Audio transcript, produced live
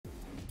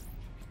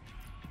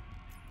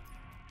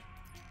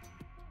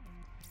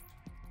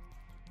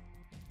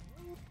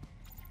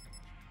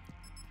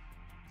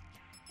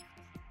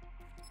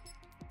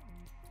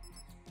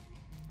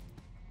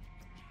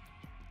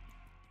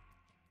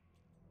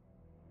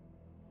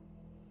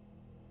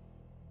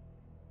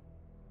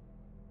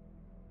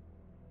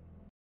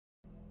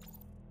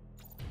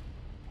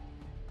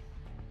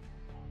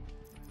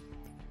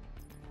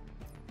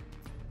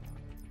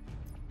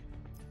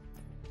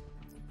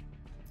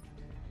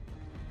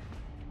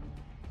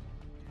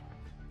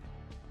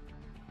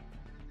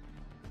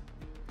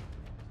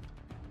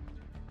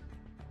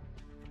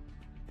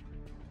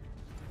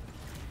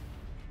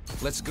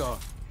Let's go.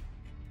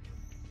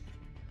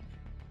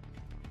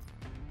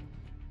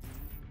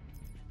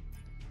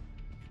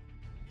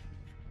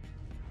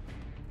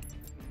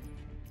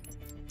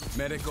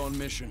 Medic on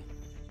mission.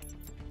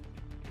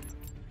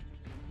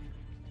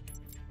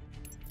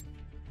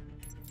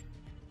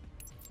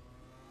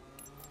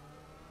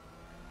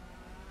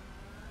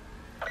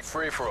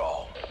 Free for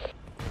all.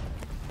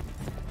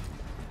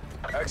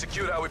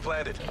 Execute how we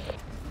planned it.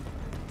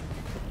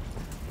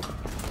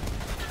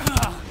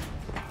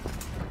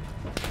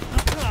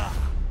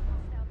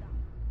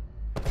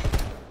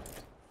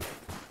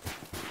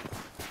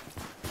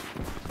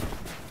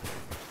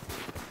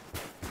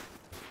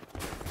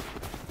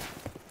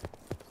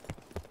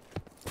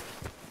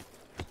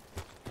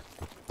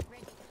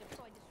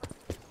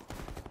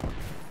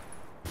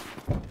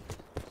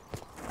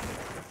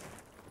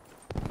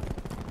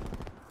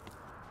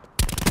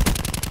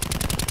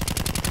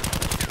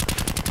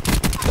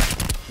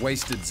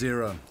 Wasted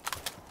 0.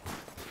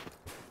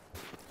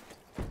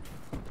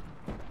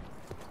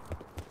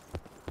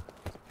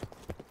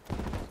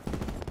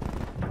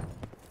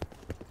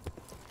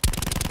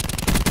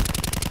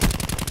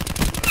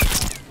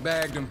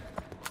 Bagged him.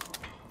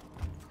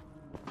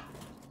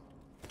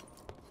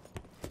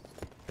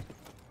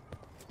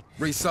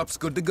 Resup's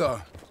good to go.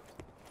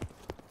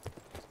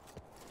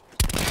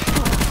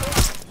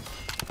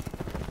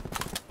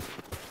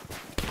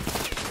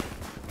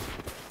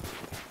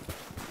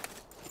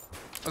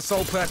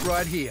 Assault pack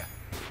right here.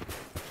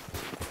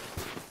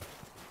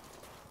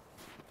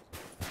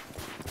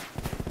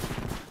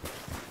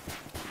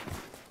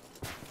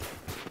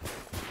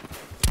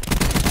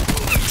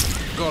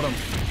 Got him.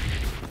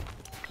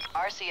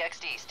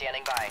 RCXD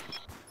standing by.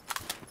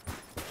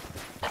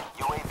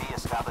 UAV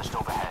established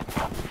overhead.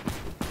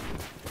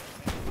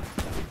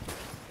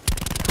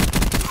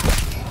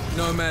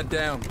 Nomad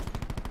down.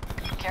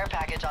 Care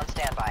package on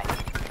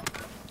standby.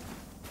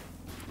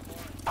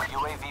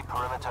 UAV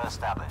perimeter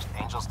established.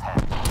 Angels 10.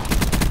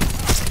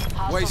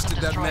 Hostiles Wasted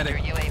have that destroyed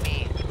medic. your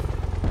UAV.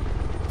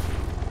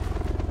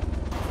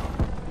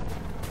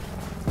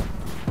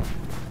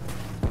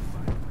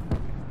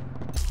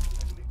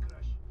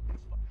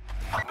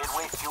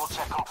 Midway fuel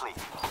check complete.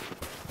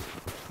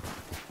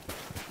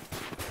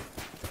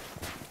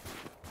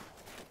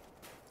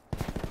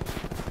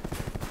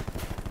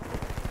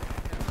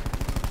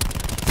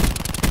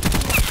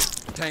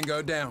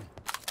 Tango down.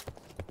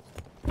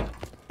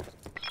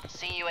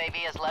 CUAV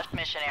has left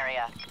mission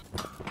area.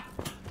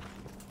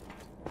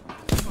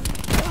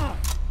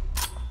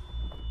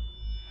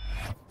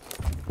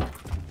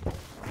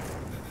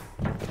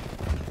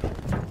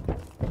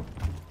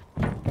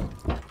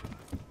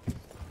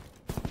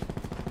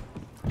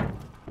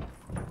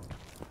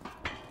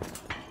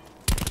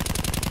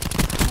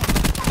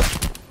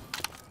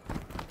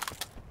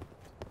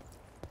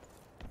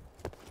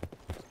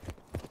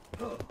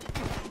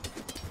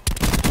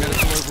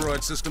 Medical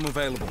override system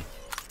available.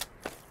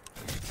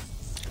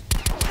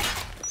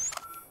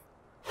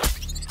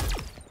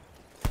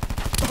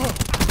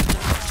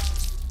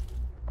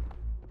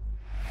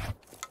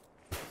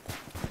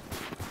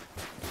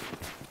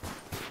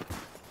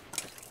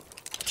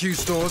 Q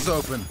stores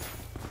open.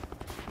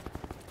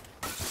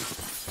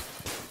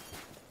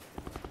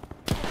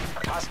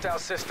 Hostile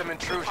system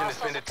intrusion has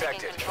been Hostiles have taken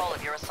detected. control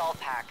of your assault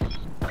pack.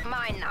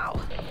 Mine now.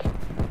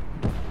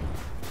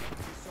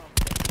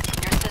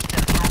 Your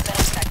systems have been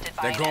infected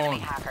by They're an enemy gone.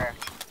 hacker.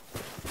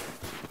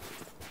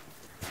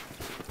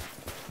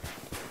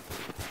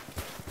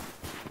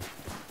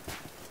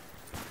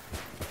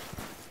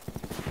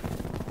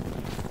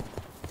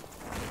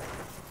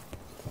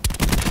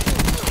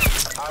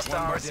 Hostile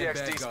One more dead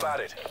RCXD bad guy.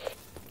 spotted.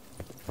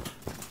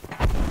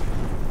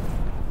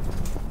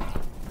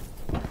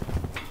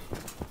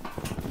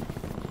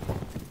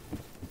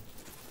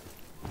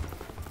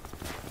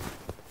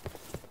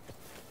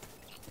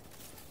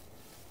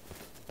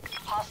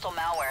 Hostile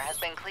malware has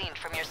been cleaned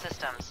from your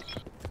systems.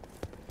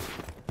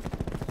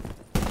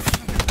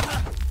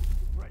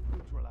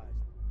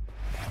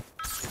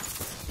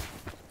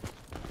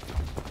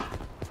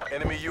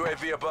 Enemy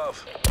UAV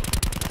above.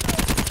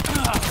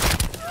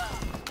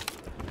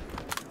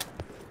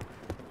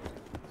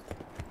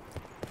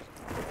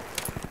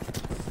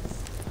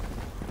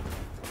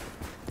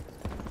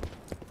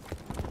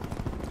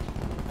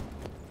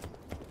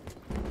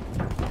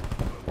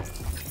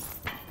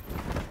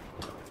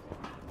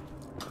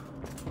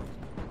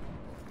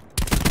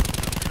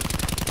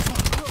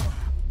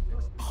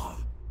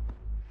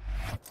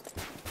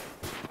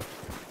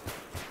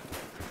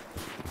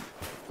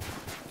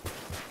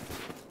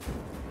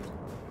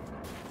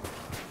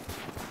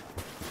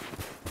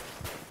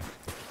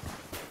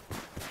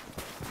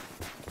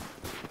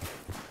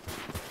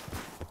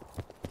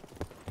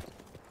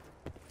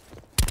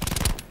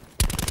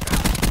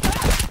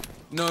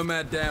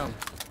 Nomad down.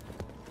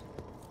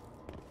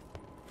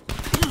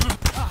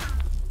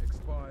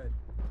 Expired.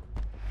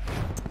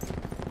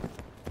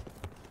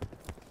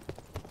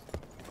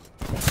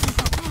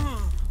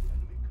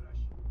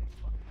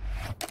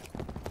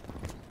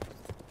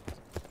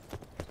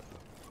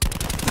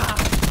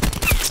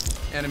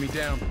 Enemy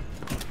down.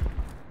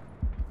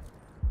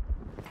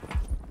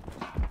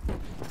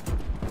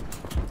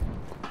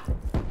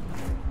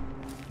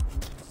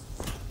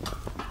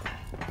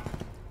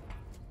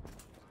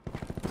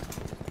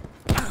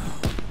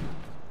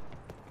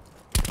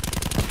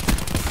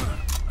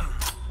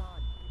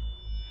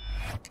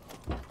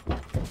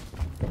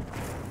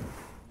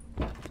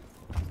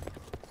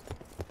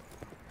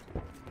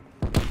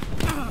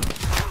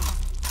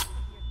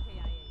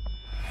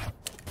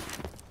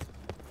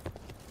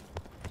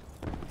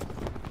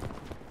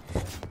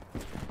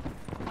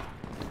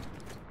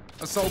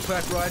 Assault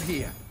pack right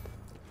here.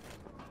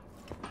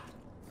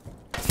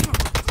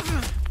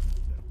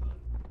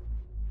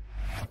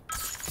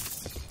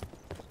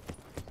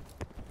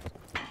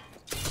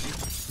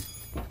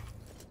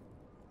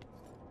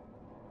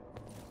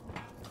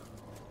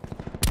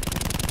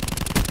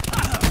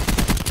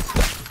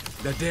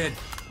 They're dead.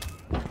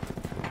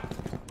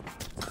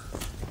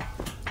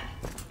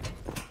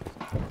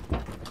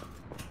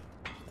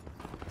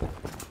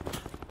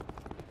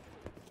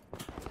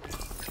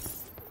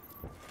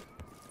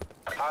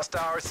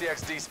 Hostile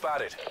RCXD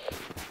spotted.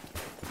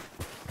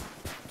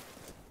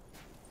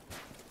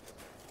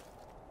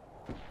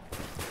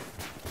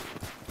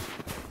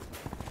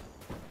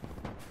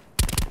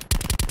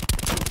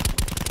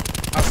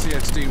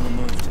 RCXD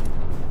removed.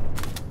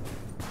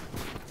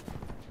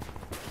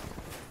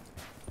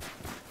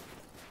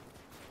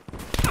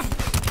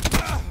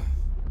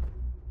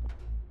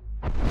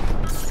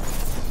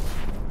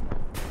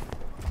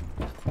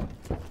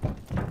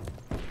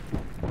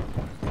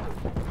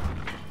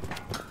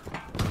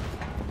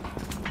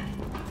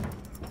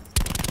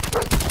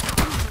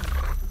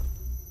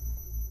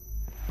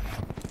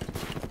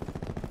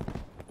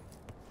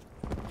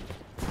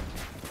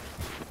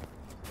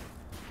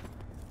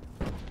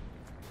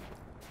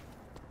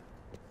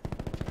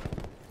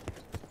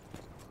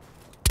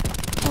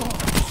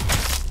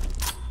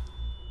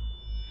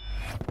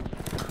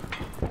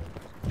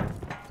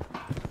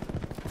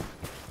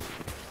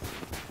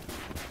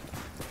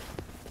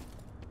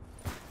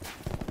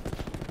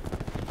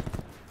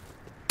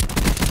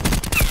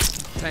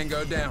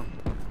 Tango down.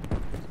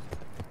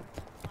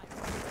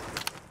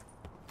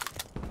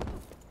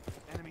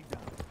 Enemy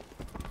down.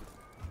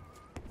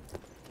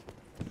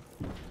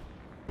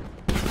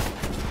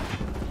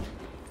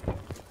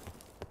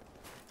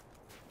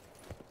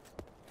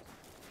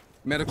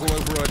 Medical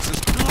override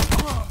system.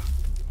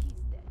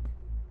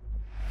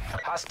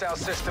 Hostile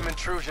system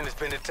intrusion has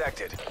been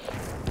detected.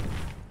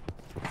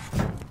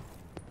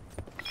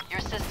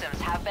 Your systems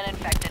have been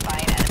infected by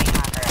an enemy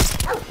hacker.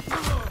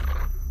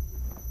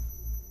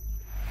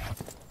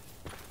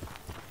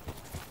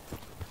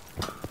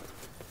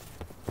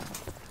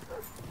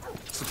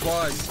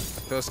 Supplies.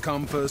 First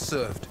come, first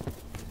served.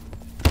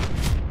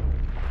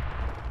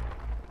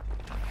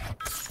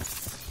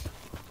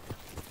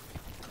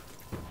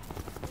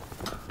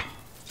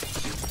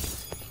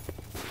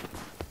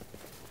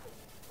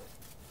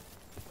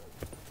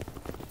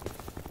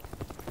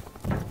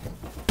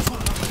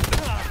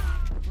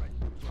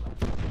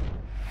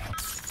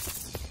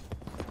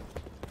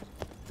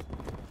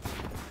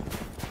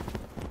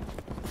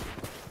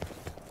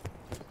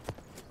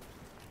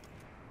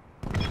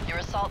 Your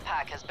assault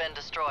pack has been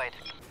destroyed.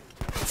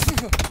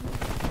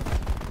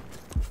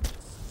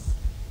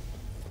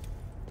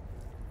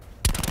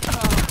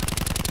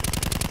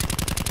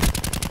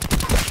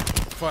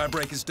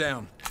 Firebreaker's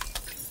down.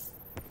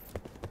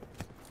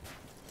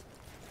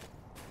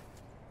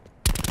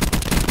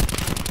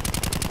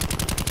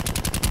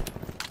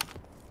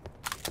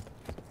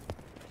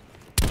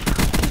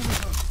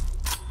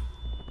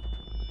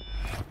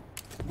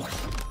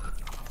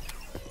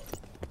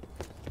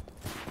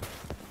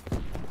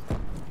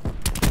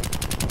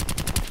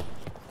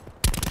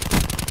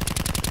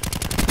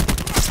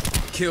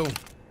 Kill.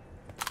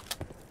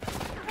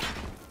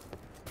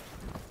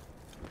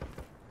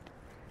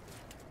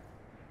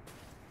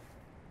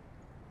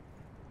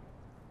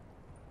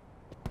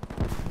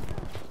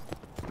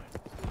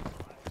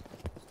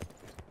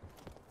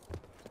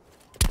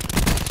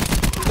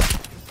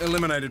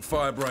 Eliminated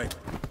firebreak.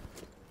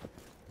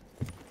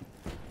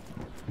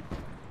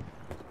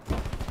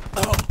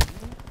 Oh.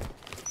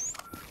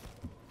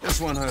 This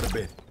one hurt a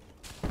bit.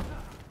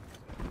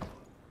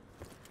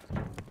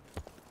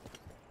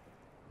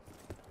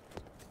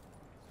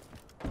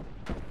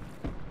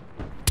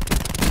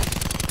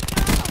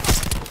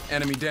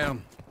 Enemy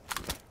down.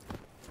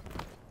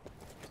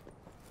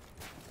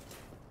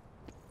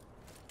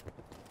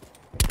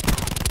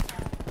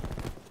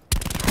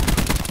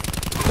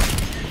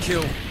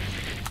 Kill.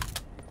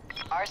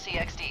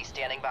 RCXD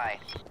standing by.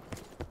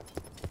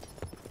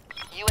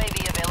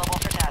 UAV available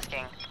for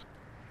tasking.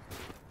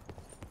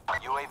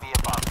 UAV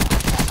above.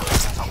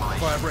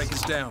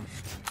 Firebreaker's down.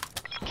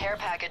 Care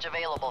package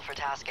available for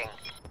tasking.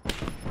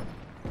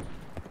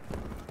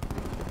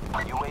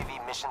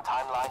 UAV mission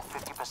timeline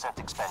 50%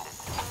 expended.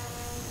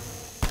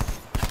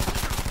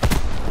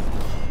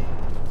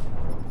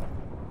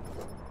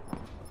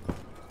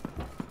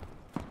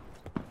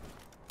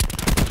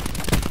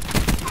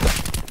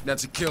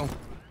 That's a kill.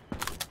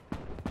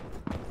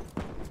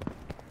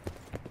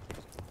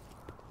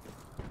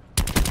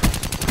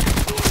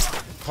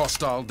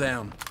 Hostile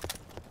down.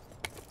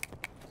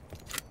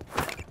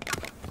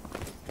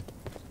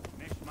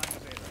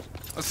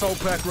 Assault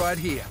pack right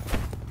here.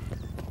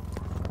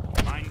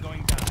 Mine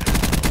going down.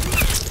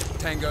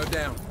 Tango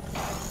down.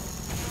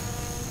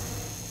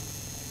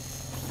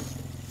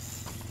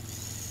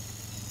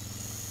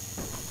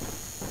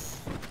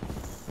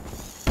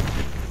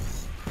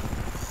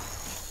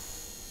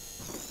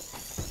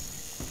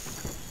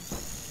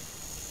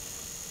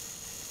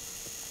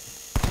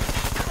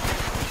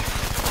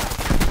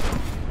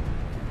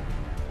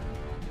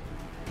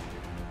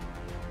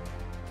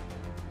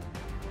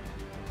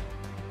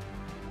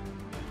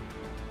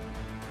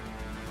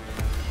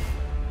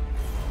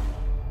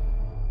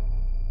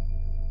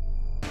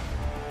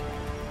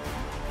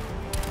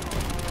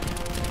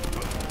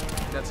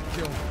 That's a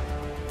kill.